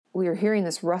we are hearing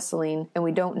this rustling and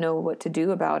we don't know what to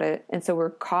do about it. And so we're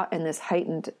caught in this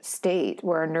heightened state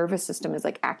where our nervous system is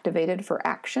like activated for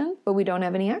action, but we don't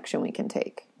have any action we can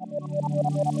take.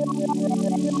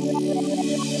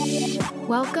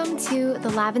 Welcome to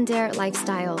The Lavender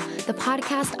Lifestyle, the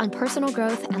podcast on personal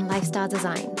growth and lifestyle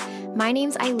design. My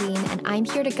name's Eileen, and I'm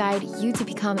here to guide you to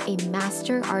become a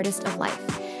master artist of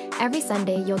life. Every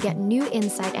Sunday, you'll get new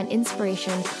insight and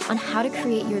inspiration on how to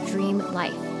create your dream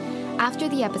life. After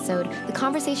the episode, the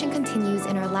conversation continues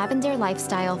in our Lavender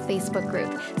Lifestyle Facebook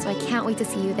group, so I can't wait to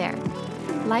see you there.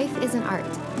 Life is an art.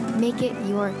 Make it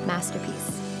your masterpiece.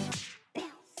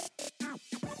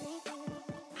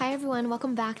 Hi everyone,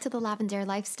 welcome back to The Lavender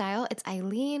Lifestyle. It's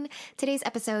Eileen. Today's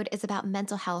episode is about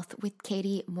mental health with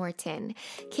Kati Morton.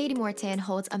 Kati Morton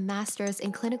holds a master's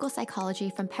in clinical psychology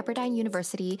from Pepperdine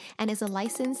University and is a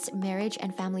licensed marriage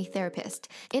and family therapist.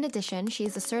 In addition, she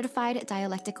is a certified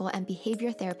dialectical and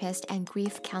behavior therapist and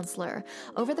grief counselor.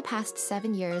 Over the past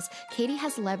 7 years, Kati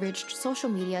has leveraged social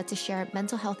media to share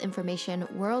mental health information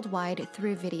worldwide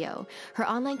through video. Her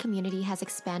online community has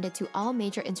expanded to all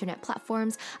major internet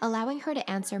platforms, allowing her to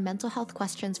answer mental health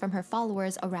questions from her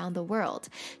followers around the world.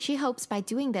 She hopes by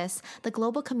doing this, the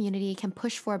global community can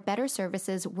push for better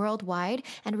services worldwide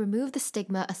and remove the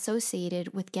stigma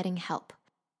associated with getting help.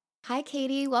 Hi,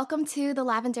 Kati. Welcome to The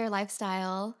Lavender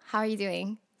Lifestyle. How are you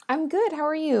doing? I'm good. How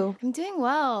are you? I'm doing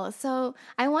well. So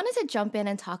I wanted to jump in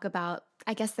and talk about,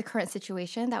 I guess, the current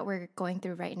situation that we're going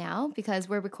through right now, because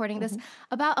we're recording this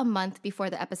about a month before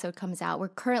the episode comes out. We're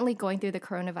currently going through the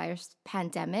coronavirus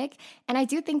pandemic. And I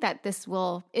do think that it's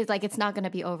not going to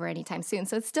be over anytime soon.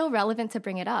 So it's still relevant to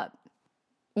bring it up.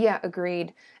 Yeah,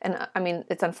 agreed. And I mean,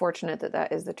 it's unfortunate that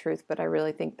that is the truth, but I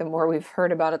really think the more we've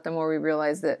heard about it, the more we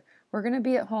realize that we're going to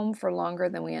be at home for longer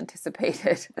than we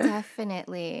anticipated.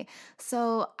 Definitely.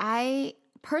 So I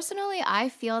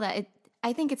feel that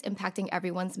I think it's impacting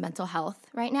everyone's mental health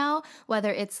right now,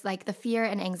 whether it's like the fear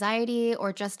and anxiety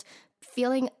or just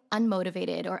feeling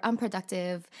unmotivated or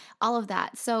unproductive, all of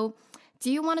that. So do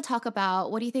you want to talk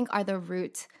about what do you think are the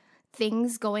root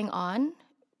things going on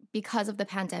because of the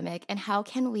pandemic, and how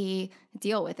can we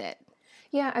deal with it?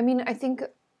 Yeah, I mean, I think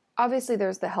obviously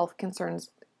there's the health concerns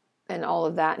and all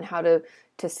of that and how to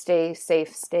stay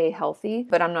safe, stay healthy.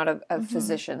 But I'm not a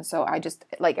physician, so I just,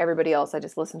 like everybody else, I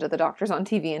just listen to the doctors on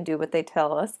TV and do what they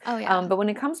tell us. Oh, yeah. But when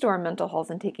it comes to our mental health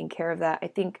and taking care of that, I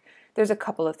think there's a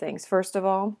couple of things. First of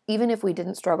all, even if we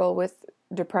didn't struggle with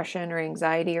depression or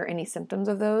anxiety or any symptoms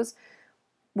of those,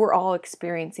 we're all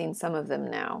experiencing some of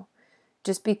them now.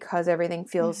 Just because everything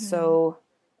feels so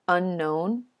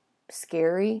unknown,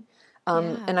 scary.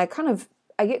 And I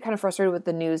get kind of frustrated with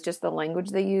the news, just the language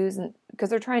they use, and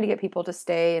because they're trying to get people to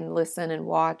stay and listen and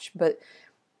watch, but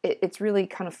it's really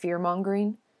kind of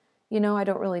fear-mongering. You know, I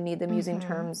don't really need them using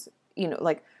terms, you know,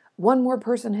 like one more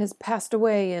person has passed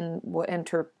away in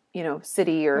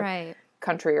city or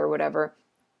country or whatever.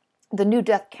 The new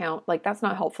death count, like that's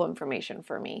not helpful information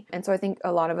for me. And so I think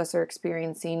a lot of us are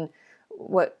experiencing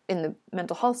what in the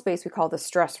mental health space we call the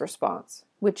stress response,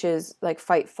 which is like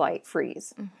fight, flight,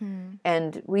 freeze.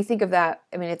 And we think of that,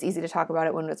 I mean, it's easy to talk about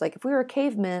it when it's like, if we were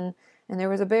cavemen and there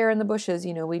was a bear in the bushes,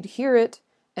 you know, we'd hear it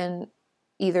and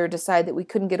either decide that we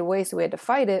couldn't get away so we had to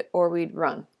fight it, or we'd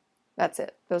run. That's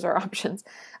it. Those are options.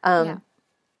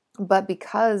 But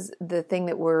because the thing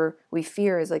that we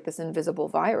fear is like this invisible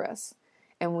virus,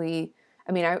 and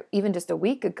even just a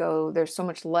week ago, there's so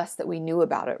much less that we knew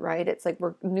about it, right? It's like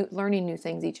we're learning new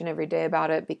things each and every day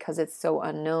about it because it's so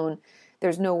unknown.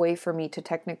 There's no way for me to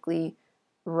technically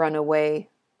run away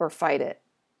or fight it,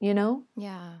 you know?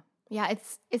 Yeah. Yeah,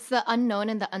 it's the unknown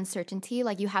and the uncertainty.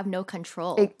 Like you have no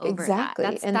control over exactly.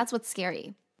 that. That's what's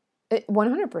scary.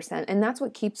 100%. And that's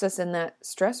what keeps us in that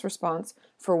stress response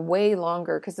for way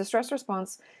longer, because the stress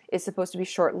response is supposed to be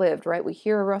short-lived, right? We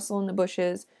hear a rustle in the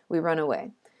bushes, we run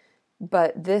away.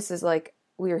 But this is like,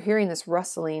 we are hearing this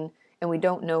rustling and we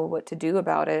don't know what to do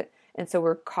about it. And so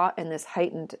we're caught in this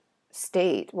heightened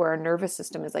state where our nervous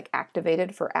system is like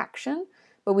activated for action,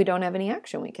 but we don't have any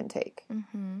action we can take.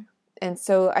 And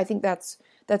so I think that's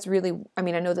really, I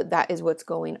mean, I know that is what's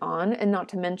going on. And not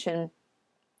to mention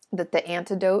that the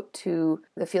antidote to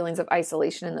the feelings of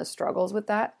isolation and the struggles with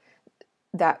that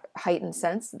heightened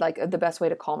sense, like the best way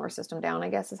to calm our system down, I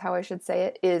guess is how I should say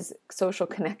it, is social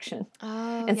connection.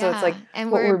 Oh, and so it's like,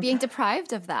 and we're being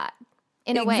deprived of that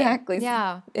in a way. Exactly.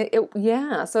 Yeah.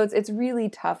 Yeah. So it's really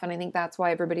tough. And I think that's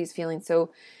why everybody's feeling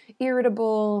so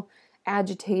irritable,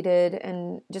 agitated,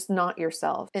 and just not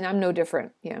yourself. And I'm no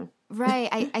different. Yeah.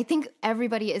 Right. I think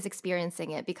everybody is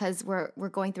experiencing it because we're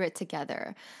going through it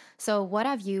together. So what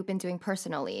have you been doing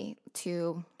personally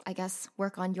to, I guess,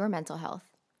 work on your mental health?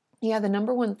 Yeah, the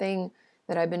number one thing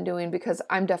that I've been doing, because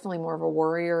I'm definitely more of a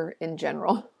worrier in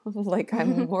general, like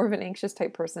I'm more of an anxious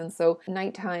type person. So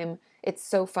nighttime, it's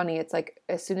so funny. It's like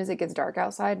as soon as it gets dark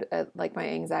outside, like my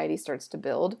anxiety starts to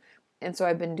build. And so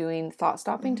I've been doing thought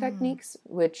stopping techniques,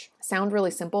 which sound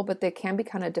really simple, but they can be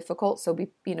kind of difficult. So be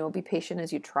patient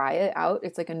as you try it out.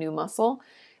 It's like a new muscle.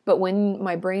 But when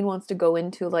my brain wants to go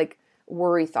into like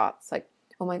worry thoughts, like,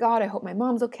 oh my God, I hope my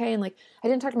mom's okay. And like, I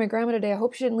didn't talk to my grandma today. I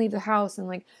hope she didn't leave the house. And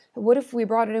like, what if we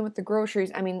brought it in with the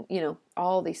groceries? I mean,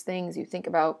 all these things you think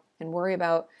about and worry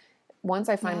about. Once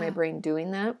I find my brain doing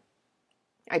that,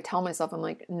 I tell myself, I'm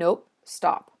like, nope,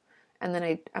 stop. And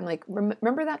then I'm like,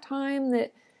 remember that time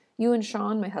that you and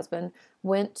Sean, my husband,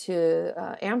 went to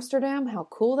Amsterdam? How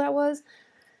cool that was.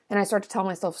 And I start to tell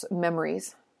myself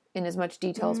memories in as much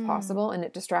detail as possible. And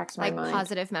it distracts my mind. Like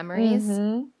positive memories.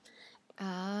 Mm-hmm.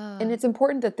 Oh. And it's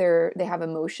important that they have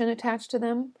emotion attached to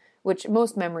them, which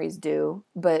most memories do,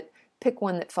 but pick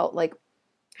one that felt like,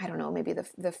 I don't know, maybe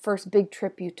the first big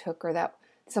trip you took, or that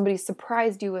somebody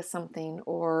surprised you with something,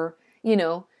 or,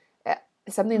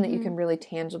 something that you can really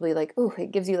tangibly like, oh,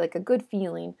 it gives you like a good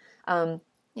feeling.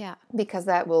 Because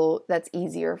that's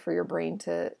easier for your brain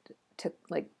to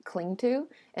like cling to,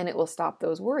 and it will stop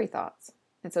those worry thoughts.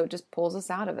 And so it just pulls us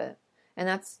out of it. And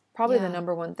that's probably the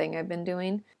number one thing I've been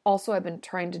doing. Also, I've been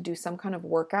trying to do some kind of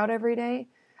workout every day.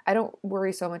 I don't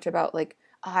worry so much about like,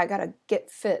 oh, I got to get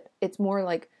fit. It's more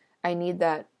like I need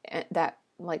that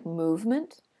like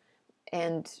movement,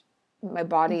 and my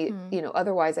body,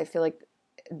 otherwise I feel like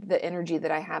the energy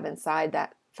that I have inside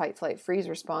that fight, flight, freeze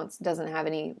response doesn't have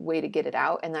any way to get it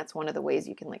out. And that's one of the ways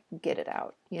you can like get it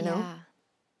out, Yeah.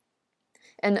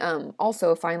 And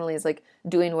also finally is like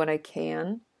doing what I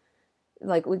can.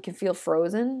 Like we can feel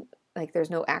frozen, like there's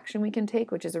no action we can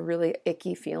take, which is a really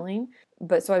icky feeling.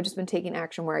 But so I've just been taking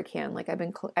action where I can. Like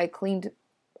I cleaned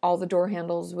all the door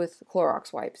handles with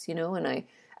Clorox wipes, and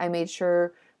I made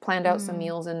sure, planned out some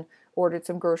meals and ordered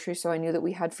some groceries so I knew that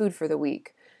we had food for the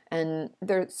week. And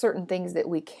there are certain things that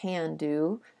we can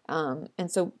do. And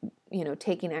so,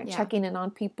 checking in on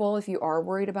people if you are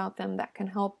worried about them, that can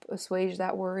help assuage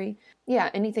that worry. Yeah,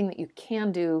 anything that you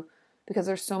can do, because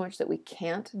there's so much that we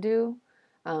can't do,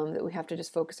 that we have to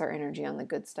just focus our energy on the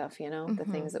good stuff, the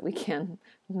things that we can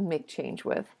make change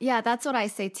with. Yeah, that's what I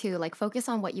say too. Like focus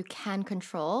on what you can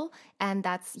control, and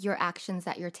that's your actions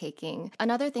that you're taking.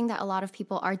 Another thing that a lot of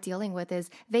people are dealing with is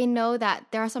they know that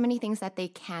there are so many things that they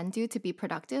can do to be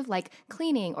productive, like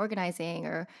cleaning, organizing,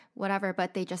 or whatever,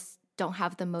 but they just don't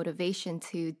have the motivation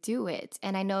to do it.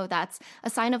 And I know that's a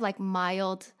sign of like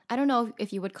mild, I don't know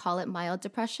if you would call it mild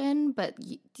depression, but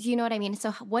do you know what I mean?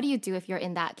 So what do you do if you're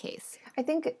in that case? I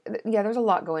think, there's a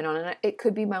lot going on, and it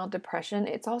could be mild depression.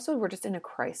 It's also, we're just in a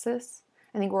crisis.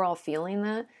 I think we're all feeling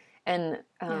that. And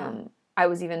I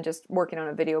was even just working on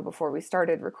a video before we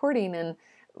started recording, and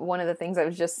one of the things I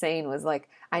was just saying was like,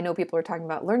 I know people are talking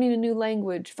about learning a new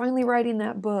language, finally writing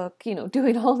that book,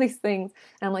 doing all these things.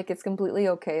 And I'm like, it's completely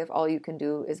okay if all you can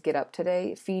do is get up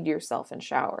today, feed yourself, and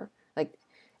shower. Like,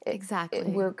 exactly.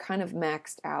 We're kind of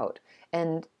maxed out.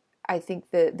 And I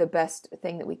think the best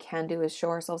thing that we can do is show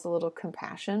ourselves a little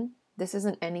compassion. This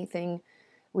isn't anything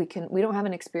we don't have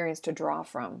an experience to draw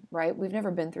from, right? We've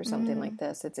never been through something like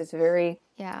this. It's very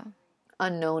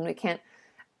unknown. I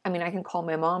can call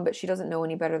my mom, but she doesn't know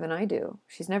any better than I do.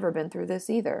 She's never been through this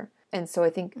either. And so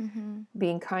I think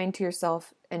being kind to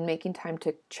yourself and making time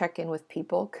to check in with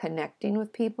people, connecting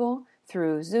with people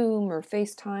through Zoom or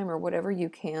FaceTime or whatever you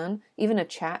can, even a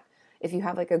chat. If you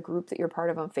have like a group that you're part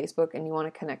of on Facebook and you want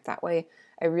to connect that way,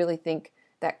 I really think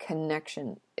that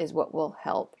connection is what will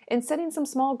help. And setting some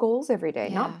small goals every day,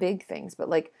 not big things, but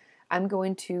like, I'm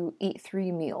going to eat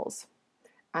 3 meals.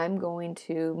 I'm going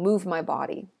to move my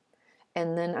body.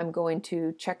 And then I'm going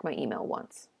to check my email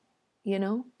once,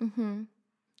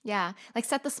 Yeah, like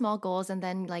set the small goals and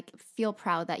then like feel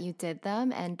proud that you did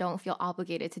them, and don't feel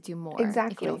obligated to do more if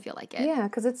you don't feel like it. Yeah,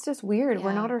 because it's just weird. Yeah.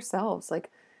 We're not ourselves.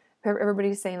 Like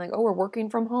everybody's saying like, oh, we're working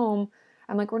from home.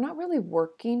 I'm like, we're not really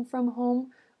working from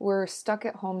home. We're stuck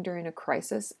at home during a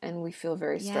crisis, and we feel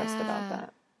very stressed about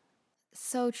that.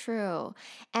 So true.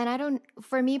 And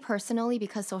for me personally,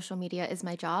 because social media is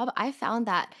my job, I found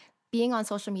that being on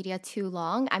social media too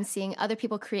long, I'm seeing other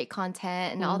people create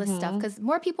content and all this stuff, because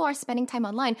more people are spending time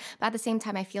online. But at the same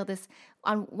time, I feel this,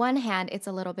 on one hand, it's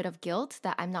a little bit of guilt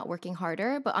that I'm not working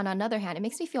harder. But on another hand, it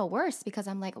makes me feel worse, because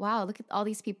I'm like, wow, look at all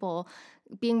these people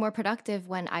being more productive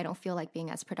when I don't feel like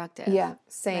being as productive. Yeah,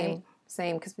 same. Right?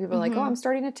 Same, because people are like, oh, I'm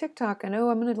starting a TikTok. I know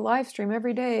I'm going to live stream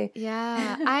every day.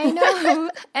 Yeah, I know.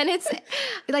 And it's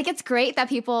like, it's great that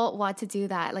people want to do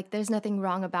that. Like, there's nothing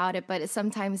wrong about it, but it's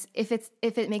sometimes if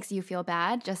it makes you feel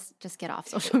bad, just get off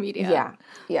social media.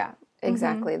 Yeah,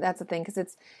 exactly. That's the thing, because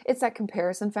it's that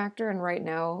comparison factor. And right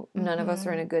now, none of us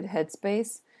are in a good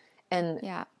headspace. And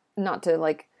not to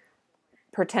like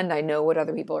pretend I know what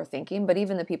other people are thinking, but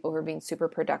even the people who are being super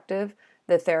productive,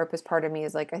 the therapist part of me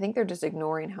is like, I think they're just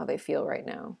ignoring how they feel right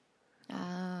now.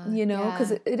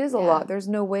 Because it is a lot. There's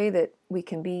no way that we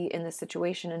can be in this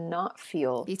situation and not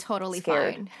feel be totally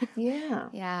scared.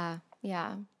 Fine.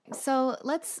 Yeah. So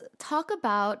let's talk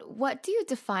about, what do you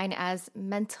define as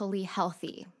mentally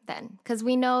healthy then? Because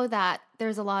we know that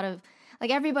there's a lot of,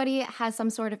 like, everybody has some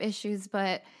sort of issues,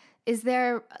 but is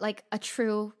there like a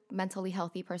true mentally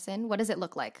healthy person? What does it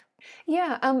look like?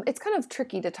 Yeah, it's kind of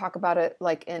tricky to talk about it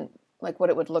like in like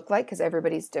what it would look like, because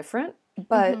everybody's different.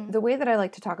 But the way that I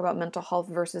like to talk about mental health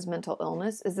versus mental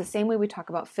illness is the same way we talk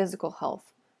about physical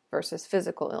health versus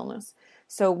physical illness.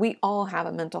 So we all have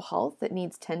a mental health that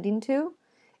needs tending to.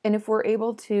 And if we're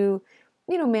able to,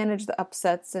 manage the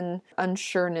upsets and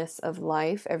unsureness of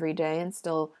life every day and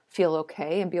still feel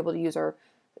okay and be able to use our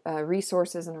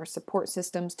resources and our support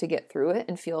systems to get through it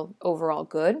and feel overall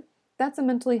good, that's a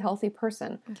mentally healthy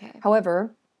person. Okay.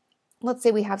 However, let's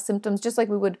say we have symptoms just like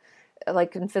we would,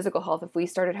 like in physical health, if we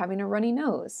started having a runny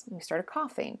nose, we started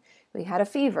coughing, we had a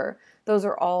fever, those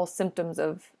are all symptoms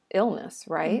of illness,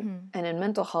 right? And in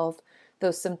mental health,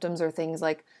 those symptoms are things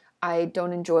like, I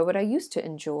don't enjoy what I used to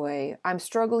enjoy. I'm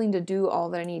struggling to do all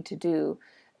that I need to do.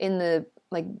 In the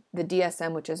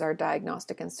DSM, which is our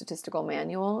Diagnostic and Statistical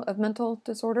Manual of Mental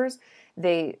Disorders,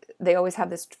 they always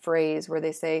have this phrase where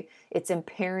they say it's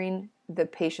impairing the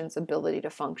patient's ability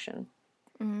to function.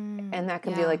 And that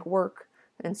can be like work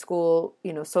and school,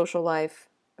 social life,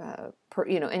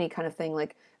 any kind of thing,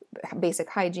 like basic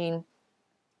hygiene.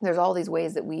 There's all these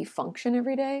ways that we function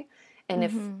every day.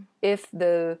 And if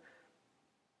the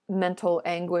mental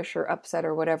anguish or upset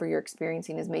or whatever you're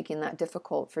experiencing is making that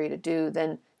difficult for you to do,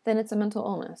 then it's a mental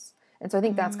illness. And so I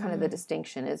think that's kind of the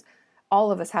distinction, is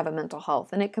all of us have a mental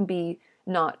health, and it can be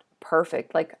not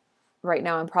perfect. Like right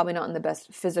now, I'm probably not in the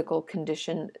best physical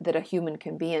condition that a human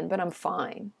can be in, but I'm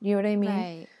fine. You know what I mean?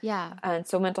 Right. Yeah. And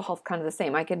so mental health kind of the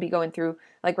same. I could be going through,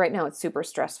 like right now, it's super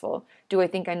stressful. Do I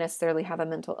think I necessarily have a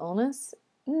mental illness?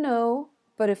 No.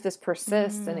 But if this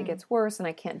persists and it gets worse and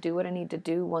I can't do what I need to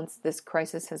do once this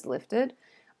crisis has lifted,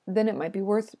 then it might be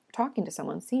worth talking to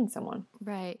someone, seeing someone.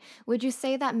 Right. Would you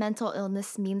say that mental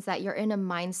illness means that you're in a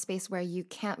mind space where you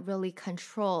can't really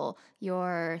control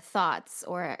your thoughts,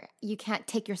 or you can't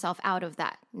take yourself out of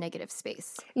that negative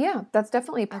space? Yeah, that's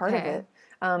definitely part of it.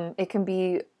 It can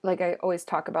be, like I always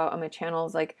talk about on my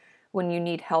channels, like when you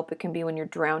need help, it can be when you're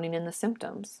drowning in the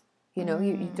symptoms.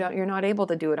 You're not able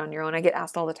to do it on your own. I get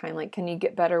asked all the time, like, can you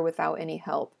get better without any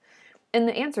help? And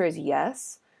the answer is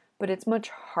yes, but it's much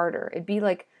harder. It'd be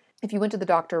like if you went to the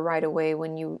doctor right away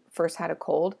when you first had a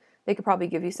cold, they could probably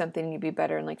give you something and you'd be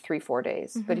better in like 3-4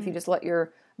 days. But if you just let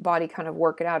your body kind of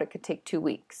work it out, it could take 2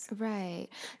 weeks. Right.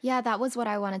 Yeah, that was what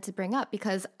I wanted to bring up,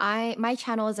 because my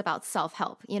channel is about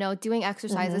self-help, doing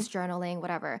exercises, journaling,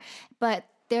 whatever. But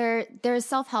there's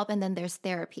self-help and then there's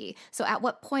therapy. So at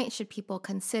what point should people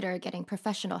consider getting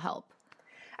professional help?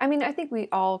 I mean, I think we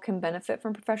all can benefit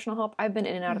from professional help. I've been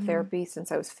in and out of therapy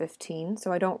since I was 15,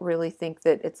 so I don't really think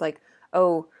that it's like,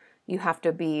 oh, you have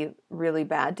to be really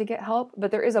bad to get help. But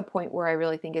there is a point where I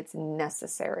really think it's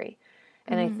necessary.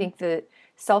 And I think that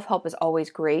self-help is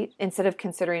always great. Instead of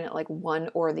considering it like one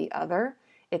or the other,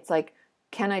 it's like,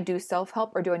 can I do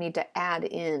self-help or do I need to add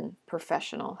in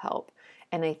professional help?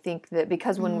 And I think that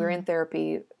because when we're in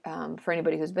therapy, for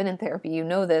anybody who's been in therapy, you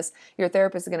know this, your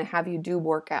therapist is going to have you do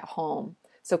work at home.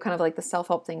 So kind of like the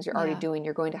self-help things you're already doing,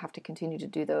 you're going to have to continue to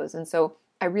do those. And so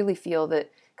I really feel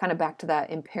that, kind of back to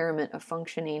that impairment of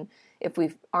functioning, if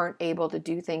we aren't able to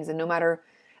do things, and no matter,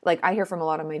 like I hear from a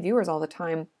lot of my viewers all the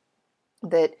time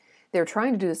that they're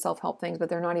trying to do the self-help things, but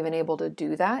they're not even able to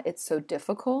do that. It's so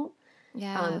difficult.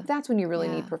 Yeah. That's when you really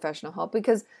need professional help,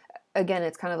 because again,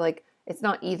 it's kind of like, it's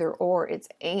not either or, it's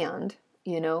and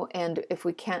if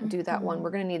we can't do that one,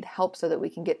 we're going to need help so that we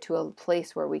can get to a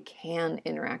place where we can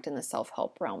interact in the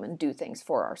self-help realm and do things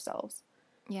for ourselves.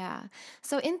 Yeah.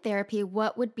 So in therapy,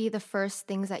 what would be the first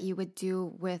things that you would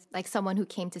do with like someone who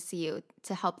came to see you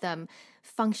to help them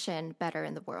function better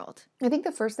in the world? I think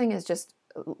the first thing is just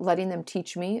letting them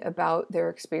teach me about their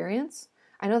experience.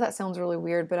 I know that sounds really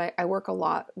weird, but I work a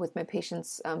lot with my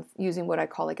patients using what I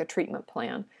call like a treatment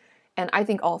plan. And I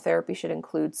think all therapy should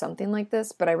include something like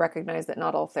this, but I recognize that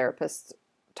not all therapists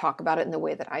talk about it in the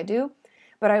way that I do.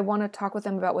 but I want to talk with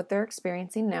them about what they're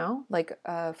experiencing now. Like,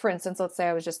 for instance, let's say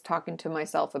I was just talking to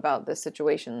myself about this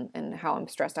situation and how I'm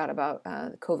stressed out about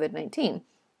COVID-19.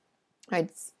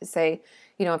 I'd say,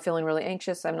 I'm feeling really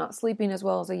anxious. I'm not sleeping as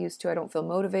well as I used to. I don't feel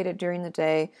motivated during the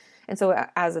day. And so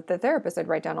as the therapist, I'd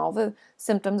write down all the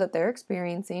symptoms that they're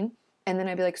experiencing. And then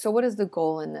I'd be like, so what is the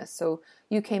goal in this? So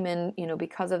you came in,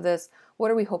 because of this,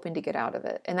 what are we hoping to get out of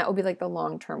it? And that would be like the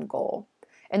long-term goal.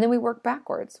 And then we work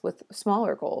backwards with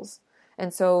smaller goals.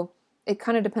 And so it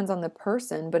kind of depends on the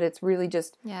person, but it's really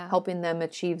just helping them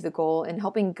achieve the goal and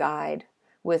helping guide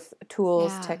with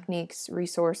tools, techniques,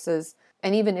 resources.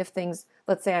 And even if things,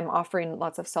 let's say I'm offering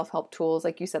lots of self-help tools,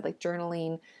 like you said, like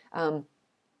journaling, and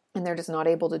they're just not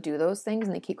able to do those things,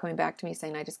 and they keep coming back to me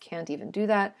saying, I just can't even do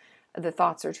that. The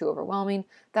thoughts are too overwhelming.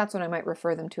 That's when I might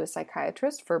refer them to a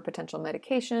psychiatrist for potential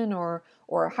medication or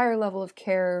a higher level of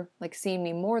care, like seeing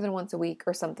me more than once a week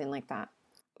or something like that.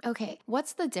 Okay.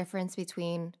 What's the difference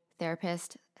between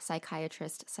therapist,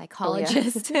 psychiatrist,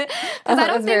 psychologist? Because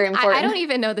I don't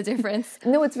even know the difference.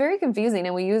 No, it's very confusing.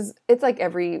 And it's like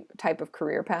every type of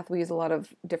career path. We use a lot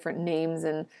of different names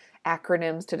and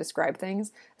acronyms to describe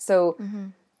things. So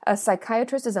a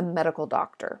psychiatrist is a medical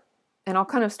doctor. And I'll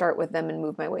kind of start with them and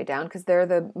move my way down because they're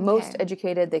the most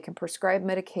educated. They can prescribe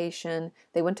medication.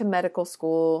 They went to medical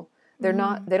school. They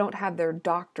don't have their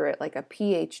doctorate like a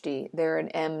PhD. They're an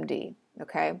MD.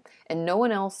 Okay. And no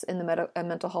one else in the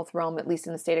mental health realm, at least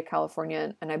in the state of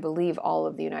California, and I believe all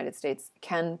of the United States,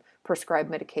 can prescribe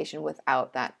medication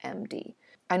without that MD.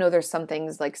 I know there's some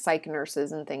things like psych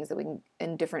nurses and things that we can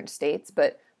in different states,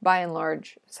 but by and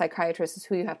large, psychiatrist is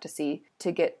who you have to see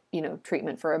to get,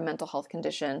 treatment for a mental health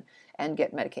condition and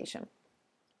get medication.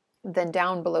 Then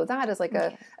down below that is like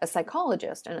a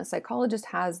psychologist, and a psychologist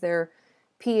has their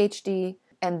PhD,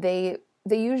 and they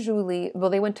usually,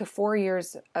 they went to 4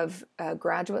 years of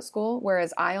graduate school,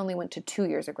 whereas I only went to 2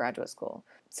 years of graduate school.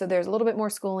 So there's a little bit more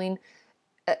schooling.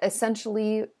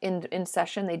 Essentially, in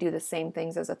session, they do the same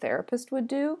things as a therapist would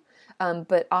do,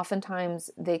 but oftentimes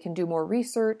they can do more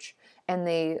research, and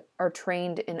they are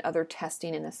trained in other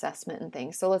testing and assessment and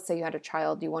things. So let's say you had a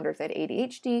child, you wonder if they had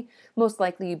ADHD, most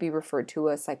likely you'd be referred to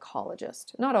a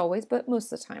psychologist. Not always, but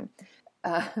most of the time.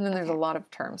 And then there's a lot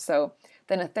of terms. So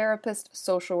then a therapist,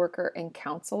 social worker, and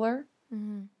counselor.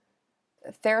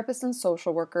 A therapist and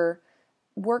social worker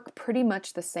work pretty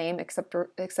much the same,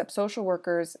 except social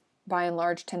workers, by and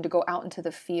large, tend to go out into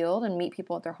the field and meet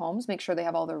people at their homes, make sure they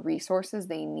have all the resources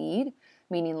they need,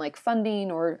 meaning like funding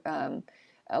or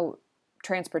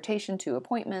transportation to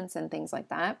appointments and things like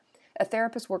that. A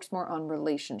therapist works more on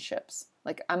relationships.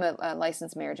 Like I'm a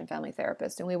licensed marriage and family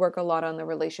therapist, and we work a lot on the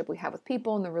relationship we have with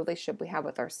people and the relationship we have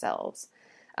with ourselves.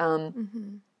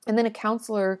 And then a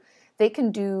counselor, they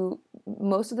can do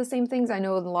most of the same things. I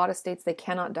know in a lot of states they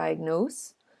cannot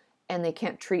diagnose and they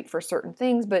can't treat for certain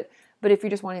things, but if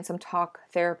you're just wanting some talk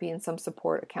therapy and some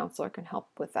support, a counselor can help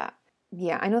with that.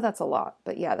 Yeah, I know that's a lot,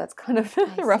 but yeah, that's kind of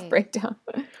a rough breakdown.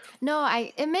 No,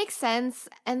 it makes sense.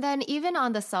 And then even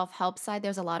on the self-help side,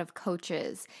 there's a lot of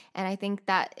coaches. And I think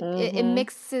that it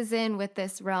mixes in with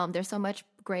this realm. There's so much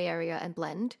gray area and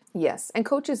blend. Yes. And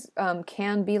coaches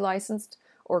can be licensed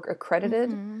or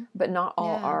accredited, but not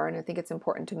all are. And I think it's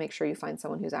important to make sure you find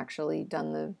someone who's actually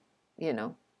done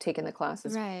the, taken the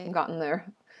classes and gotten their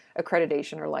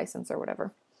accreditation or license or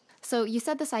whatever. So you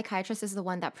said the psychiatrist is the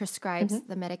one that prescribes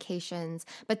the medications,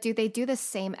 but do they do the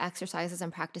same exercises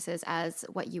and practices as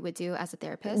what you would do as a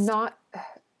therapist? Not,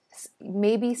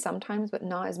 maybe sometimes, but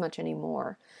not as much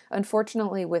anymore.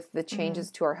 Unfortunately, with the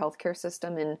changes to our healthcare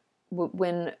system and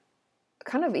when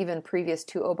kind of even previous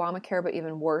to Obamacare, but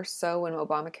even worse so when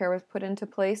Obamacare was put into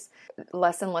place,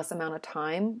 less and less amount of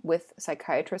time with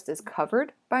psychiatrists is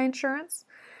covered by insurance.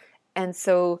 And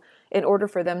so in order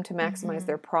for them to maximize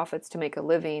their profits to make a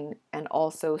living and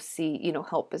also see,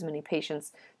 help as many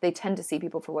patients, they tend to see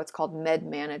people for what's called med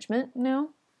management now,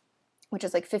 which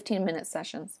is like 15-minute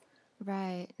sessions.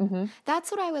 Right. That's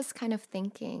what I was kind of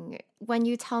thinking. When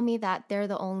you tell me that they're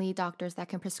the only doctors that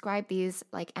can prescribe these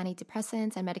like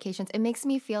antidepressants and medications, it makes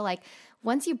me feel like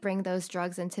once you bring those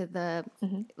drugs into the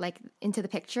into the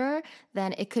picture,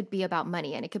 then it could be about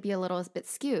money and it could be a little bit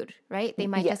skewed, right? They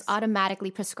might just automatically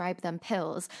prescribe them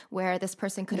pills where this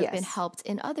person could have been helped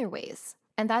in other ways.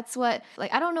 And that's what,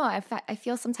 I don't know, I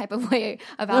feel some type of way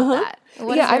about that.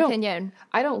 What is your opinion?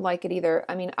 I don't like it either.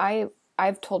 I mean,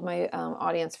 I've told my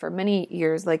audience for many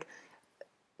years,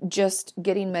 just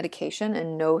getting medication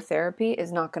and no therapy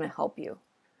is not going to help you.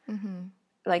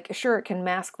 Sure, it can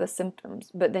mask the symptoms,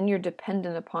 but then you're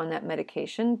dependent upon that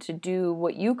medication to do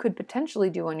what you could potentially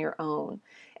do on your own.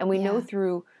 And we know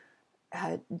through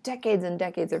decades and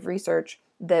decades of research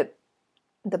that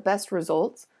the best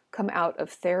results come out of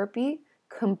therapy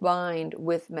combined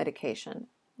with medication.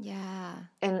 Yeah.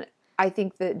 And I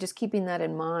think that just keeping that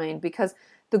in mind, because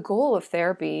the goal of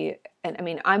therapy, and I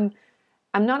mean, I'm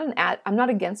not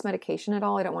against medication at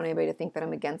all. I don't want anybody to think that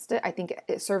I'm against it. I think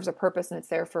it serves a purpose and it's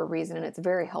there for a reason, and it's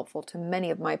very helpful to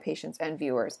many of my patients and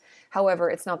viewers. However,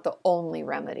 it's not the only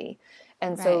remedy.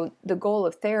 And so the goal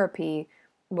of therapy,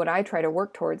 what I try to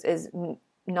work towards, is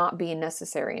not being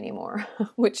necessary anymore,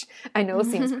 which I know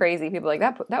seems crazy. People are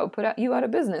like, that would put you out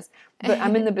of business. But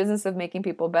I'm in the business of making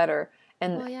people better,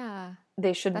 and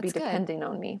they shouldn't be depending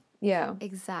on me. Yeah.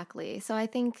 Exactly. So I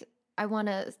think I want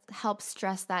to help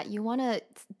stress that you want to,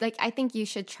 like, I think you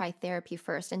should try therapy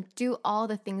first and do all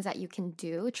the things that you can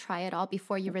do, try it all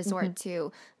before you resort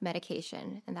to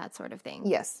medication and that sort of thing.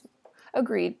 Yes.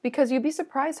 Agreed. Because you'd be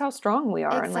surprised how strong we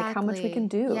are and like how much we can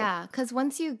do. Yeah. Because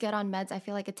once you get on meds, I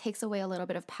feel like it takes away a little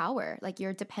bit of power. Like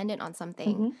you're dependent on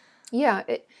something. Yeah,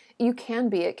 you can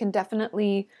be. It can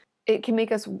definitely, it can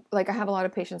make us, like, I have a lot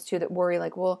of patients too that worry,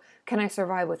 like, well, can I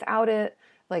survive without it?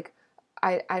 Like,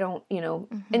 I don't,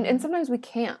 and sometimes we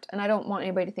can't. And I don't want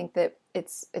anybody to think that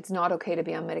it's not okay to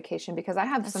be on medication, because I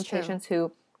have some patients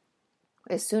who,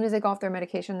 as soon as they go off their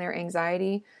medication, their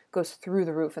anxiety goes through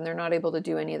the roof and they're not able to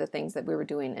do any of the things that we were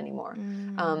doing anymore.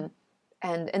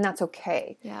 And that's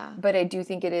okay. Yeah. But I do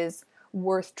think it is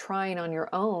worth trying on your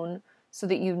own so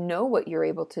that you know what you're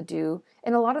able to do.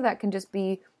 And a lot of that can just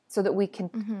be so that we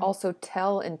can also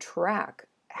tell and track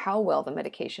how well the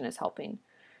medication is helping.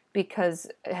 Because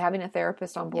having a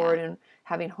therapist on board and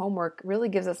having homework really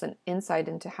gives us an insight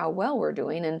into how well we're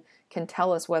doing and can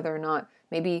tell us whether or not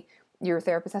maybe your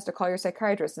therapist has to call your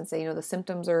psychiatrist and say, the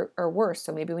symptoms are worse,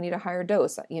 so maybe we need a higher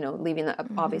dose, leaving that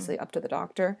obviously up to the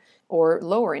doctor, or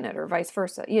lowering it, or vice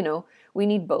versa. We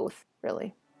need both,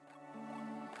 really.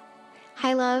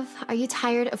 Hi, love. Are you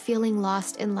tired of feeling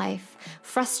lost in life?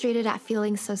 Frustrated at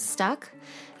feeling so stuck?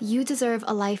 You deserve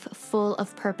a life full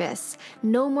of purpose.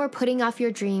 No more putting off your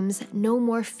dreams. No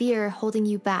more fear holding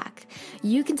you back.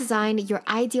 You can design your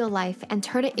ideal life and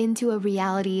turn it into a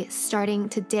reality starting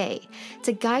today.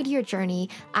 To guide your journey,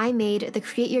 I made the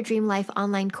Create Your Dream Life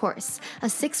online course, a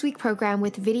 6-week program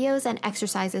with videos and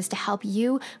exercises to help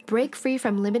you break free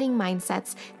from limiting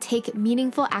mindsets, take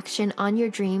meaningful action on your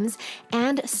dreams,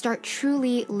 and start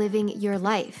truly living your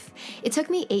life. It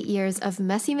took me 8 years of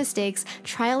messy mistakes,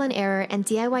 trial and error, and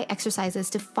DIY exercises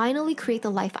to finally create the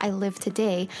life I live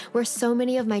today, where so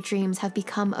many of my dreams have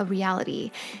become a reality.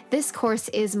 This course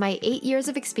is my 8 years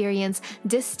of experience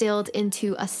distilled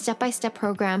into a step-by-step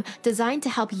program designed to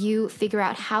help you figure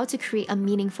out how to create a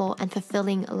meaningful and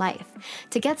fulfilling life.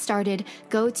 To get started,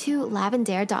 go to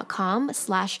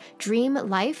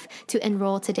lavendaire.com/dreamlife to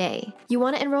enroll today. You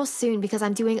want to enroll soon because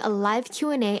I'm doing a live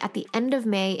Q&A at the end of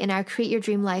May in our Create Your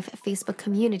Dream Life Facebook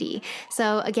community.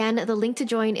 So again, the link to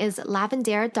join is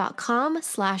lavendaire.com/dreamlife.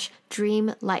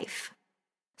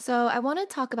 So I want to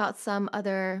talk about some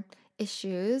other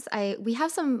issues. We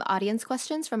have some audience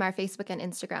questions from our Facebook and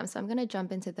Instagram, so I'm going to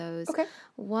jump into those. Okay.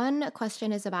 One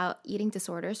question is about eating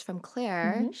disorders from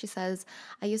Claire. She says,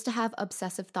 I used to have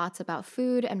obsessive thoughts about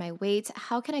food and my weight.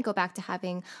 How can I go back to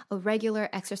having a regular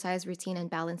exercise routine and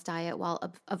balanced diet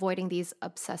while avoiding these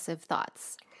obsessive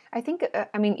thoughts? I think,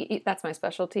 that's my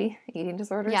specialty, eating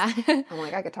disorders. Yeah. I'm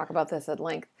like, I could talk about this at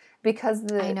length.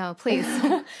 Because I know, please.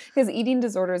 Because eating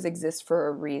disorders exist for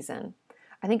a reason.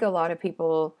 I think a lot of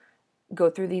people go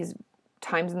through these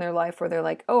times in their life where they're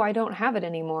like, oh, I don't have it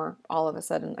anymore, all of a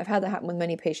sudden. I've had that happen with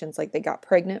many patients. Like, they got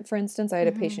pregnant, for instance. I had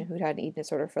a patient who'd had an eating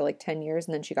disorder for like 10 years,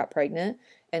 and then she got pregnant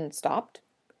and stopped.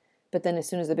 But then as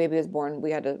soon as the baby was born,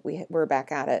 we're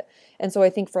back at it. And so I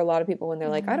think for a lot of people, when they're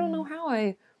like, I don't know how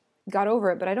I got over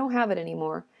it, but I don't have it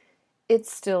anymore,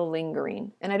 it's still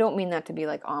lingering. And I don't mean that to be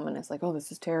like ominous, like, oh,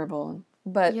 this is terrible.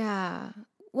 But yeah.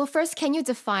 Well, first, can you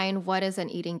define what is an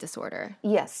eating disorder?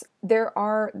 Yes, there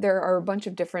are a bunch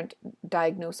of different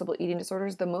diagnosable eating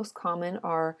disorders. The most common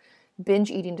are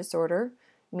binge eating disorder,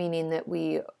 meaning that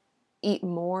we eat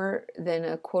more than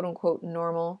a quote-unquote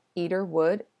normal eater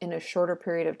would in a shorter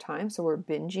period of time. So we're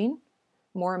binging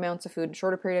more amounts of food in a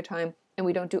shorter period of time, and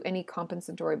we don't do any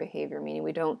compensatory behavior, meaning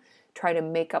we don't try to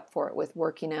make up for it with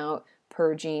working out,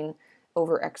 purging,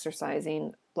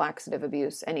 over-exercising, laxative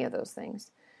abuse, any of those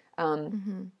things.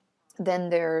 Then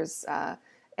there's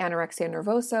anorexia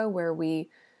nervosa, where we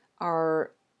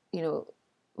are,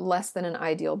 less than an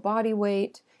ideal body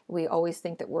weight. We always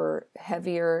think that we're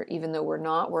heavier, even though we're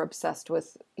not. We're obsessed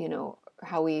with,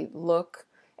 how we look,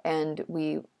 and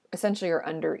we essentially are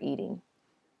under eating.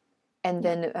 And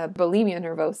then bulimia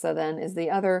nervosa then is the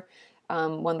other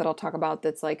one that I'll talk about,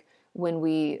 that's like when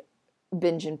we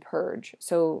binge and purge.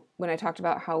 So when I talked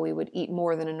about how we would eat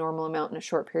more than a normal amount in a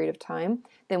short period of time,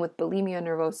 then with bulimia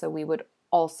nervosa, we would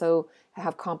also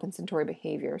have compensatory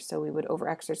behavior. So we would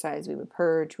overexercise, we would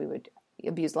purge, we would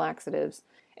abuse laxatives.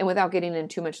 And without getting in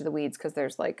too much of the weeds, because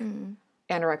there's like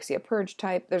anorexia purge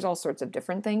type, there's all sorts of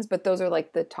different things, but those are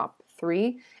like the top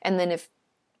 3. And then if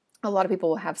a lot of people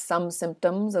will have some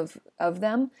symptoms of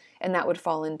them, and that would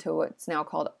fall into what's now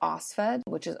called OSFED,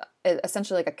 which is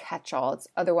essentially like a catch-all. It's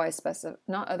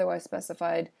not otherwise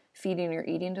specified feeding or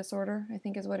eating disorder, I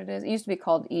think is what it is. It used to be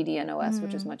called EDNOS,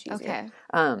 which is much easier.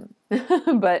 Okay.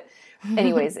 But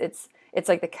anyways, it's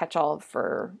like the catch-all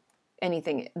for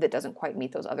anything that doesn't quite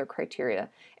meet those other criteria.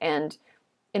 And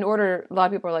a lot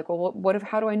of people are like, well,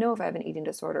 how do I know if I have an eating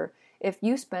disorder? If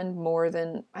you spend more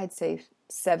than, I'd say,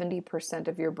 70%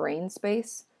 of your brain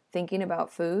space thinking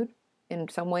about food in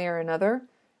some way or another,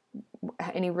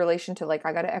 any relation to like,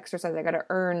 I got to exercise, I got to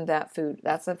earn that food.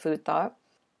 That's a food thought.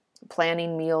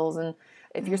 Planning meals. And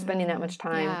if you're spending that much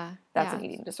time, that's an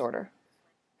eating disorder.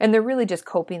 And they're really just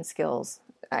coping skills.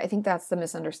 I think that's the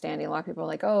misunderstanding. A lot of people are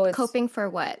like, oh, it's coping for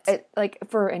what? Like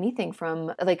for anything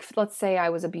from like, let's say I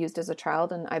was abused as a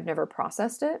child and I've never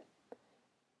processed it.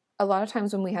 A lot of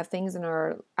times when we have things in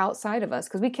our outside of us,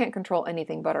 because we can't control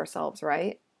anything but ourselves,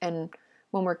 right? And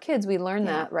when we're kids, we learn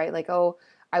that, right? Like, oh,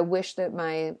 I wish that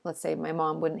let's say my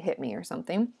mom wouldn't hit me or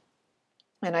something.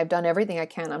 And I've done everything I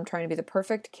can. I'm trying to be the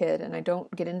perfect kid and I don't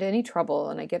get into any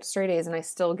trouble and I get straight A's and I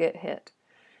still get hit.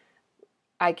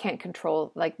 I can't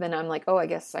control, like, then I'm like, oh, I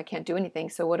guess I can't do anything.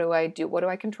 So what do I do? What do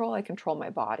I control? I control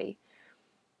my body.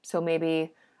 So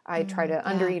maybe I try to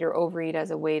undereat or overeat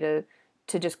as a way to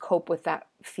just cope with that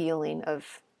feeling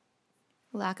of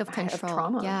lack of control, of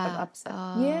trauma, of upset.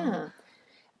 Yeah.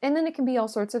 And then it can be all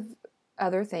sorts of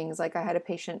other things. Like I had a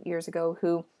patient years ago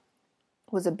who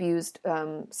was abused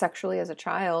sexually as a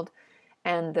child,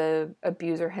 and the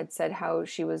abuser had said how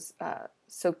she was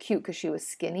so cute because she was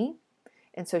skinny.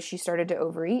 And so she started to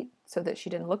overeat so that she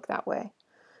didn't look that way.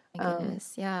 My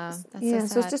goodness. That's so sad.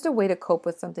 So it's just a way to cope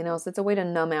with something else. It's a way to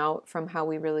numb out from how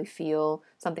we really feel,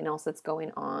 something else that's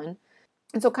going on.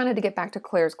 And so kind of to get back to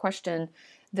Claire's question,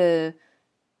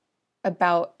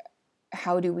 about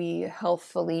how do we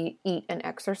healthfully eat and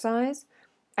exercise,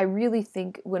 I really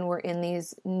think when we're in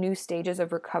these new stages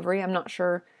of recovery, I'm not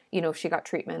sure, if she got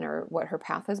treatment or what her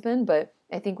path has been, but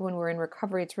I think when we're in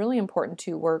recovery, it's really important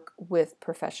to work with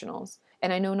professionals.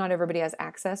 And I know not everybody has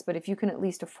access, but if you can at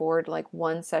least afford like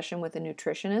one session with a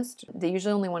nutritionist, they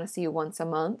usually only want to see you once a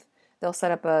month. They'll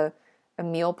set up a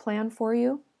meal plan for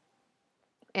you.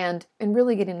 And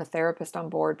really getting a therapist on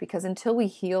board, because until we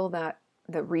heal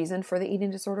the reason for the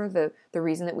eating disorder, the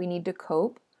reason that we need to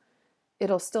cope,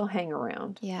 it'll still hang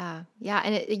around. Yeah.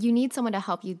 And you need someone to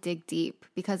help you dig deep,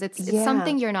 because it's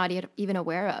something you're not even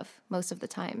aware of most of the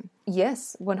time.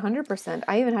 Yes, 100%.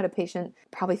 I even had a patient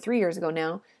probably 3 years ago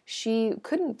now. She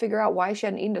couldn't figure out why she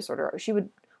had an eating disorder.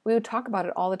 We would talk about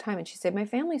it all the time. And she said, my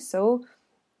family's so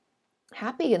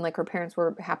happy. And like her parents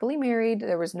were happily married.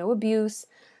 There was no abuse.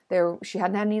 She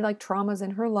hadn't had any like traumas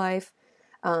in her life.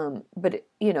 But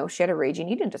she had a raging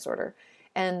eating disorder.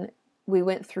 And we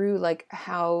went through like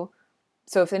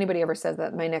so if anybody ever says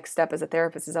that my next step as a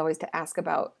therapist is always to ask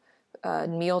about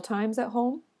meal times at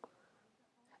home.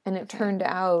 And it turned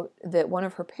out that one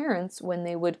of her parents, when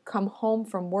they would come home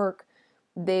from work,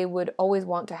 they would always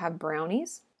want to have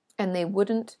brownies, and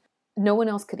no one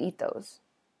else could eat those.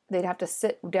 They'd have to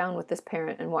sit down with this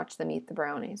parent and watch them eat the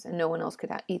brownies, and no one else could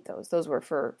eat those. Those were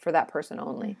for that person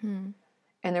only. Mm-hmm.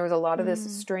 And there was a lot of this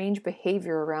strange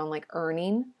behavior around like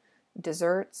earning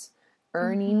desserts,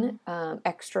 earning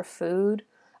extra food,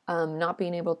 not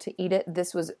being able to eat it.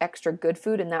 This was extra good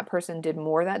food, and that person did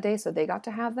more that day, so they got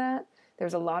to have that.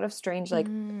 There's a lot of strange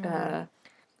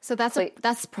so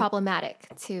that's problematic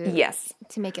to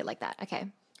make it like that. Okay.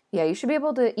 Yeah, you should be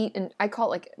able to eat, and I call it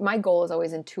like, my goal is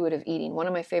always intuitive eating. One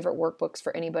of my favorite workbooks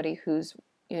for anybody who's,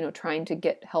 trying to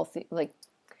get healthy, like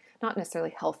not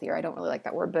necessarily healthier, I don't really like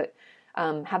that word, but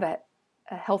have a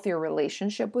healthier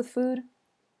relationship with food,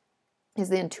 is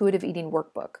the Intuitive Eating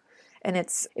Workbook. And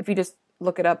if you just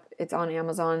look it up, it's on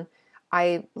Amazon.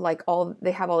 They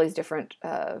have all these different,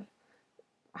 I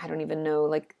don't even know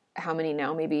like how many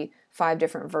now, maybe 5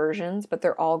 different versions, but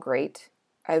they're all great.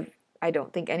 I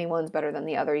don't think anyone's better than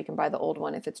the other. You can buy the old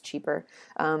one if it's cheaper.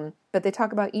 But they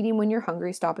talk about eating when you're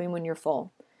hungry, stopping when you're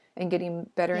full, and getting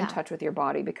better in touch with your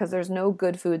body, because there's no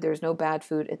good food, there's no bad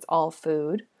food, it's all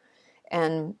food.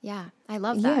 And I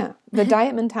love that. Yeah, the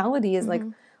diet mentality is like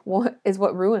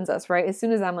what ruins us, right? As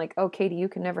soon as I'm like, oh, Katie, you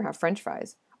can never have French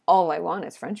fries. All I want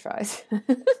is French fries.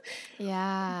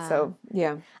 Yeah. So,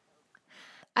 yeah.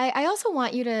 I also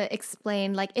want you to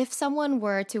explain, like, if someone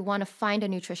were to want to find a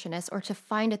nutritionist or to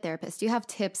find a therapist, do you have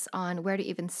tips on where to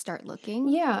even start looking?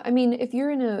 Yeah, I mean, if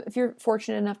you're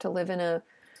fortunate enough to live in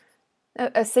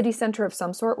a city center of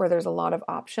some sort where there's a lot of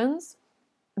options,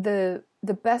 the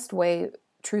best way,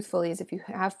 truthfully, is if you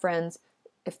have friends,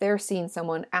 if they're seeing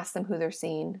someone, ask them who they're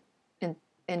seeing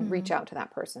and reach out to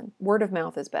that person. Word of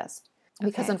mouth is best.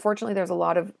 Because unfortunately there's a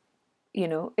lot of,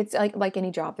 it's like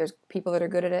any job. There's people that are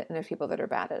good at it and there's people that are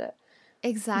bad at it.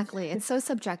 Exactly. It's so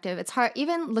subjective. It's hard.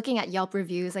 Even looking at Yelp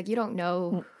reviews, like, you don't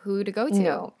know who to go to.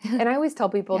 No. And I always tell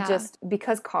people, Yeah. just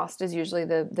because cost is usually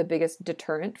the biggest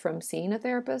deterrent from seeing a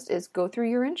therapist, is go through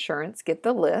your insurance, get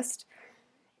the list,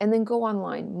 and then go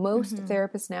online. Most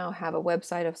therapists now have a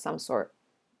website of some sort.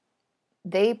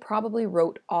 They probably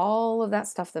wrote all of that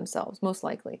stuff themselves, most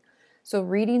likely. So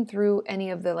reading through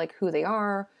any of the, like, who they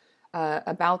are,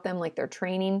 about them, like their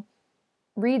training,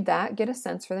 read that, get a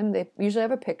sense for them. They usually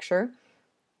have a picture.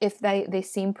 If they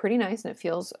seem pretty nice and it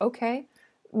feels okay,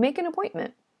 make an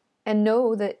appointment. And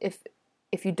know that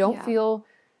if you don't feel,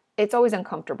 it's always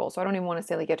uncomfortable. So I don't even want to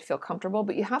say, like, you have to feel comfortable,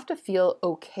 but you have to feel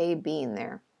okay being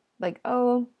there. Like,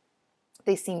 oh,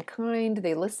 they seem kind,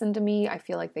 they listen to me, I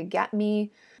feel like they get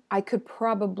me, I could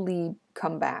probably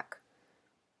come back.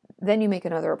 Then you make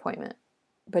another appointment.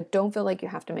 But don't feel like you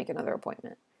have to make another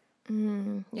appointment.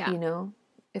 Yeah.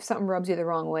 If something rubs you the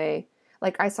wrong way.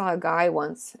 Like, I saw a guy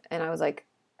once and I was like,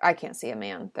 I can't see a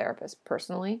man therapist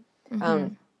personally.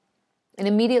 And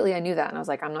immediately I knew that. And I was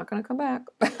like, I'm not going to come back.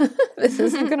 This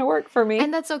isn't going to work for me.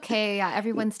 And that's okay. Yeah,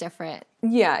 everyone's different.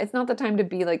 Yeah, it's not the time to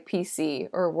be like PC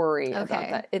or worry about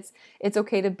that. It's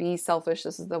okay to be selfish.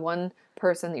 This is the one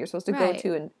person that you're supposed to go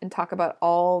to and talk about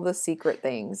all the secret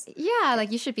things. Yeah,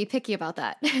 like, you should be picky about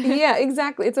that. Yeah,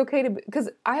 exactly. It's okay to, because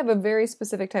I have a very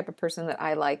specific type of person that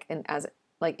I like, and as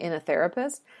like in a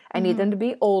therapist, I need them to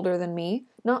be older than me,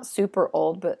 not super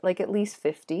old, but like at least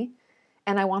 50.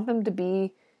 And I want them to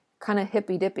be kind of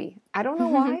hippy dippy. I don't know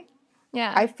why.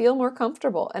 Yeah. I feel more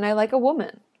comfortable, and I like a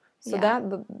woman. So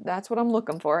that's what I'm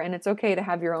looking for. And it's okay to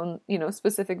have your own,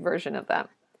 specific version of that.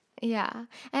 Yeah.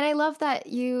 And I love that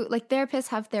therapists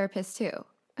have therapists too.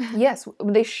 Yes,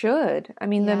 they should. I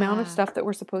mean, the amount of stuff that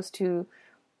we're supposed to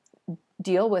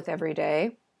deal with every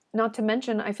day, not to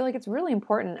mention, I feel like it's really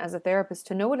important as a therapist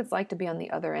to know what it's like to be on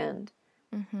the other end.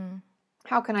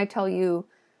 How can I tell you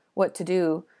what to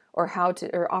do or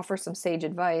or offer some sage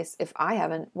advice if I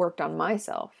haven't worked on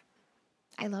myself?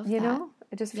 I love that. that.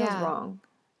 It just feels wrong.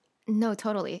 No,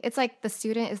 totally. It's like the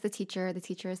student is the teacher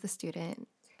is the student.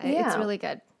 It's really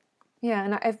good. Yeah,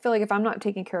 and I feel like if I'm not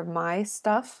taking care of my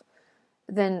stuff,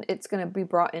 then it's going to be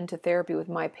brought into therapy with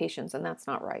my patients, and that's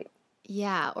not right.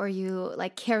 Yeah, or you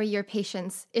like carry your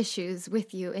patient's issues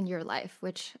with you in your life,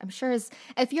 which I'm sure is,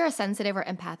 if you're a sensitive or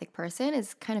empathic person,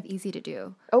 is kind of easy to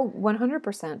do. Oh,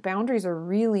 100%. Boundaries are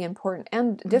really important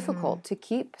and difficult to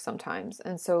keep sometimes.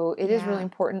 And so it is really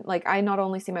important. Like, I not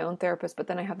only see my own therapist, but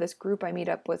then I have this group I meet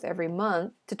up with every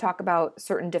month to talk about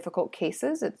certain difficult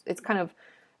cases. It's kind of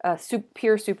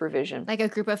peer supervision. Like a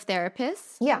group of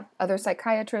therapists? Yeah, other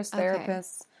psychiatrists,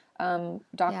 therapists,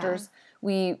 doctors.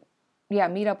 We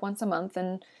meet up once a month,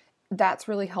 and that's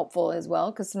really helpful as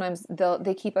well, because sometimes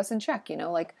they keep us in check,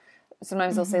 like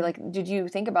sometimes they'll say, like, did you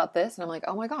think about this? And I'm like,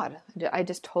 oh my God, I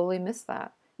just totally missed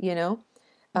that,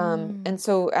 and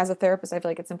so as a therapist, I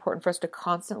feel like it's important for us to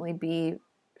constantly be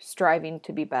striving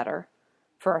to be better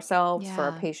for ourselves, for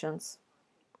our patients.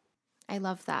 I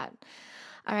love that.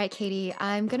 All right, Katie,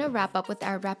 I'm going to wrap up with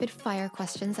our rapid fire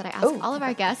questions that I ask all of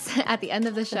our guests at the end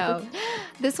of the show.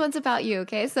 This one's about you,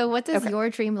 okay? So what does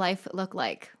your dream life look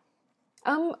like?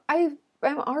 I'm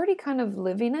already kind of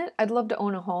living it. I'd love to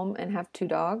own a home and have 2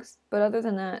 dogs. But other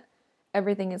than that,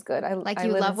 everything is good. I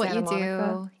you live love in what Santa you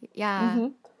Monica. do. Yeah.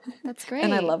 That's great.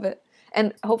 And I love it.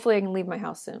 And hopefully I can leave my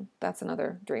house soon. That's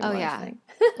another dream life thing.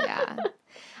 Yeah.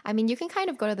 I mean, you can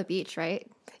kind of go to the beach, right?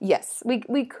 Yes,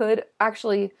 we could.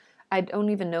 Actually, I don't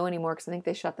even know anymore because I think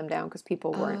they shut them down because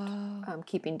people weren't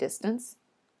keeping distance.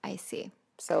 I see.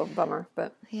 So, bummer,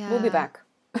 but we'll be back.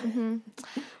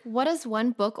 What is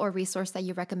one book or resource that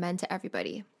you recommend to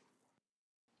everybody?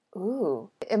 Ooh.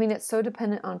 I mean, it's so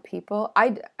dependent on people.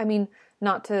 I mean,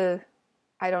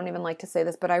 I don't even like to say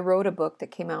this, but I wrote a book that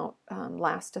came out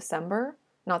last December.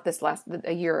 Not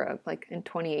a year, like in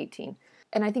 2018.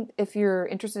 And I think if you're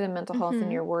interested in mental health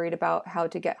and you're worried about how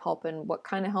to get help and what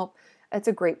kind of help, it's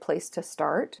a great place to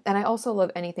start. And I also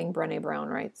love anything Brené Brown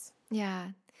writes.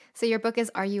 Yeah. So your book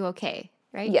is Are You Okay?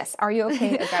 Right? Yes. Are You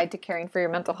Okay? A Guide to Caring for Your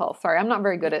Mental Health. Sorry, I'm not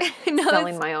very good at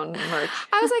selling my own merch.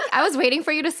 I was waiting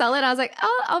for you to sell it. I was like,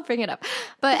 oh, I'll bring it up.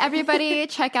 But everybody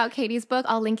check out Katie's book.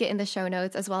 I'll link it in the show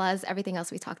notes as well as everything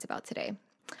else we talked about today.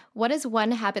 What is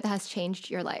one habit that has changed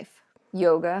your life?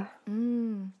 Yoga.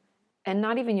 And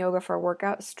not even yoga for a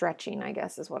workout, stretching, I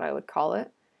guess is what I would call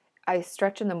it. I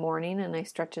stretch in the morning and I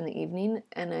stretch in the evening,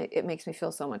 and it makes me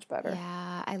feel so much better.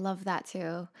 Yeah, I love that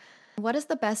too. What is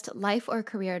the best life or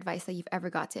career advice that you've ever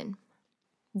gotten?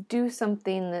 Do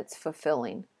something that's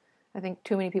fulfilling. I think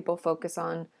too many people focus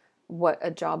on what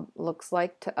a job looks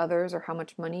like to others or how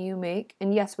much money you make.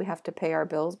 And yes, we have to pay our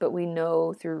bills, but we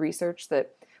know through research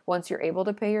that once you're able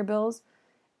to pay your bills,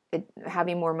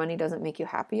 having more money doesn't make you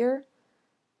happier.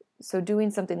 So doing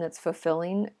something that's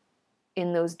fulfilling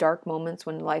in those dark moments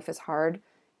when life is hard,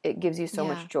 it gives you so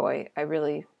much joy.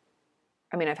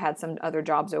 I've had some other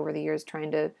jobs over the years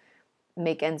trying to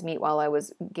make ends meet while I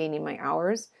was gaining my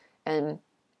hours. And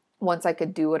once I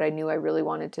could do what I knew I really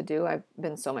wanted to do, I've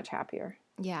been so much happier.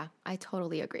 Yeah, I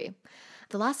totally agree.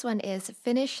 The last one is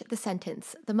finish the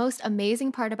sentence. The most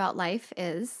amazing part about life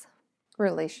is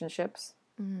relationships.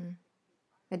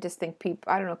 I just think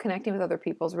connecting with other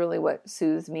people is really what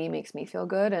soothes me, makes me feel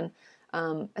good. And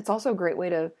it's also a great way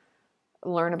to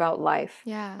learn about life.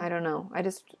 Yeah. I don't know.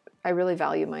 I really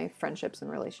value my friendships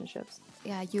and relationships.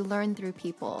 Yeah, you learn through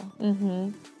people. Mm-hmm.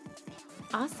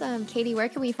 Awesome. Katie, where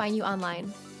can we find you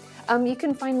online? You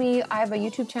can find me, I have a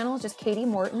YouTube channel, just Kati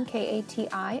Morton,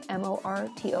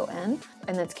 KatiMorton,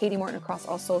 and that's Kati Morton across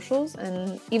all socials.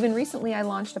 And even recently I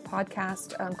launched a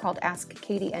podcast called Ask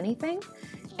Kati Anything,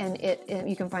 and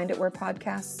you can find it where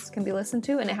podcasts can be listened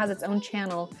to, and it has its own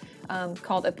channel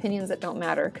called Opinions That Don't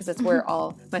Matter, because it's where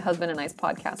all my husband and I's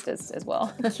podcast is as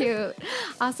well. Cute.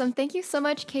 Awesome. Thank you so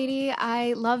much, Katie.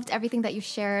 I loved everything that you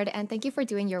shared, and thank you for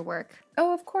doing your work.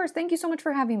 Oh, of course. Thank you so much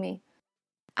for having me.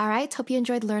 All right, hope you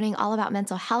enjoyed learning all about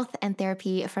mental health and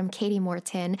therapy from Kati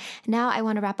Morton. Now I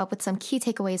want to wrap up with some key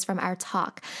takeaways from our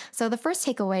talk. So the first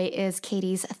takeaway is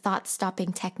Kati's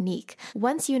thought-stopping technique.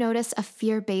 Once you notice a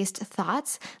fear-based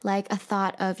thought, like a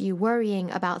thought of you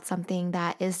worrying about something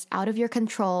that is out of your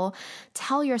control,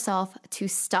 tell yourself to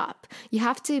stop. You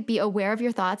have to be aware of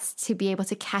your thoughts to be able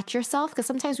to catch yourself, because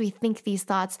sometimes we think these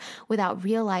thoughts without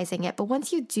realizing it. But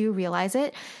once you do realize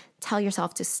it, tell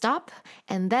yourself to stop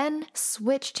and then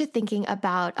switch to thinking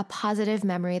about a positive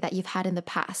memory that you've had in the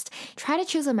past. Try to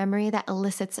choose a memory that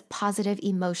elicits positive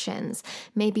emotions.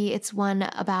 Maybe it's one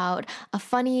about a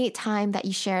funny time that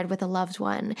you shared with a loved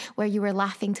one where you were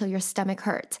laughing till your stomach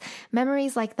hurt.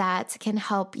 Memories like that can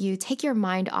help you take your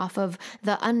mind off of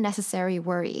the unnecessary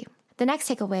worry. The next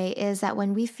takeaway is that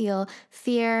when we feel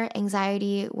fear,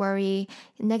 anxiety, worry,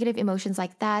 negative emotions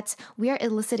like that, we are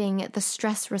eliciting the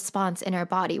stress response in our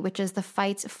body, which is the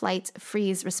fight, flight,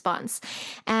 freeze response.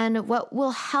 And what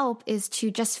will help is to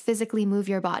just physically move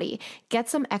your body. Get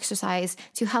some exercise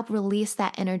to help release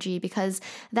that energy, because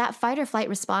that fight or flight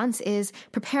response is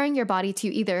preparing your body to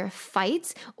either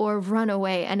fight or run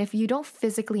away. And if you don't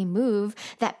physically move,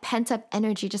 that pent-up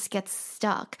energy just gets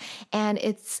stuck. And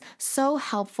it's so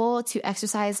helpful to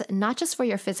exercise, not just for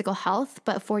your physical health,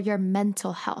 but for your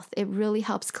mental health. It really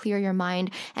helps clear your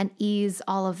mind and ease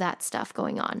all of that stuff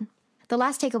going on. The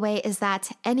last takeaway is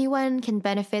that anyone can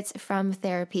benefit from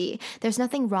therapy. There's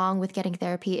nothing wrong with getting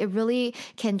therapy. It really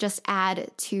can just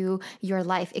add to your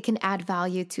life. It can add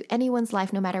value to anyone's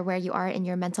life, no matter where you are in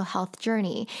your mental health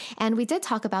journey. And we did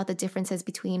talk about the differences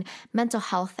between mental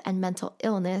health and mental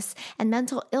illness. And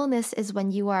mental illness is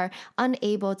when you are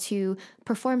unable to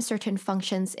perform certain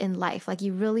functions in life. Like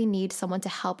you really need someone to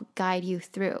help guide you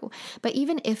through. But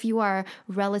even if you are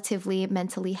relatively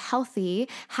mentally healthy,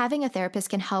 having a therapist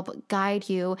can help guide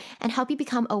you and help you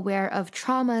become aware of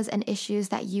traumas and issues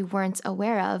that you weren't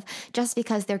aware of, just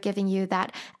because they're giving you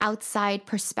that outside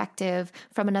perspective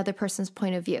from another person's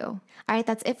point of view. All right,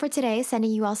 that's it for today. Sending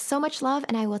you all so much love,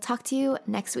 and I will talk to you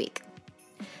next week.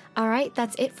 All right,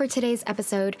 that's it for today's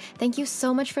episode. Thank you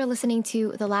so much for listening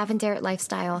to The Lavender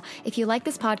Lifestyle. If you like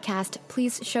this podcast,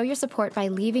 please show your support by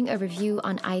leaving a review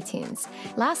on iTunes.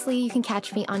 Lastly, you can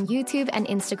catch me on YouTube and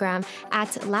Instagram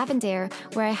at Lavender,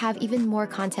 where I have even more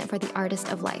content for the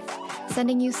artist of life.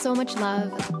 Sending you so much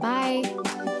love.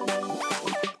 Bye.